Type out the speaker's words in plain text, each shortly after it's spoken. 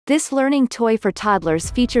This learning toy for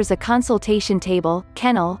toddlers features a consultation table,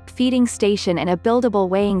 kennel, feeding station and a buildable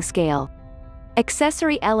weighing scale.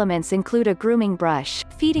 Accessory elements include a grooming brush,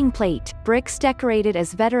 feeding plate, bricks decorated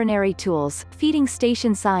as veterinary tools, feeding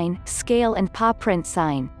station sign, scale and paw print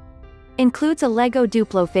sign. Includes a LEGO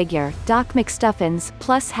Duplo figure, Doc McStuffins,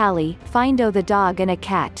 plus Hallie, Findo the dog and a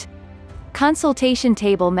cat. Consultation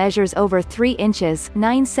table measures over 3 inches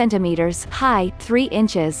 9 centimeters high, 3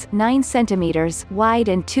 inches 9 centimeters wide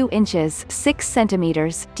and 2 inches 6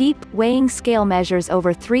 centimeters deep. Weighing scale measures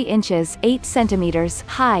over 3 inches 8 centimeters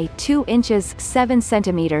high, 2 inches 7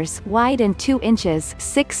 centimeters wide and 2 inches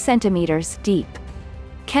 6 centimeters deep.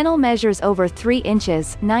 Kennel measures over 3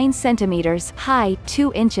 inches 9 centimeters high,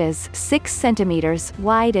 2 inches 6 centimeters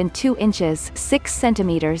wide and 2 inches 6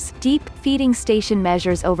 centimeters deep. Feeding station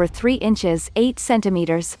measures over 3 inches 8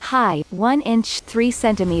 centimeters high, 1 inch 3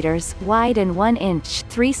 centimeters wide and 1 inch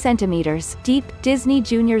 3 centimeters deep. Disney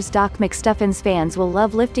Junior's Doc McStuffins fans will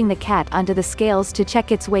love lifting the cat onto the scales to check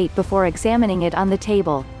its weight before examining it on the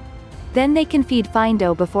table. Then they can feed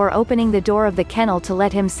Findo before opening the door of the kennel to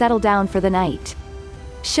let him settle down for the night.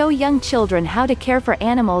 Show young children how to care for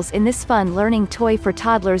animals in this fun learning toy for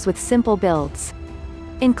toddlers with simple builds.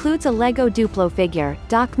 Includes a LEGO Duplo figure,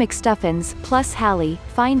 Doc McStuffins, plus Hallie,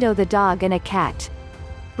 Findo the dog and a cat.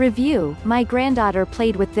 Review: my granddaughter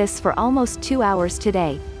played with this for almost 2 hours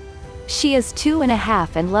today. She is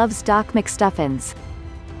 2.5 and loves Doc McStuffins.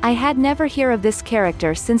 I had never heard of this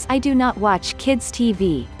character since I do not watch kids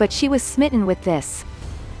TV, but she was smitten with this.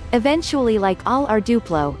 Eventually, like all our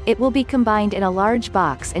Duplo, it will be combined in a large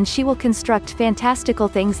box and she will construct fantastical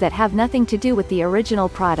things that have nothing to do with the original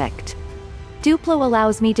product. Duplo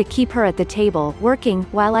allows me to keep her at the table, working,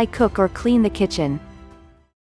 while I cook or clean the kitchen.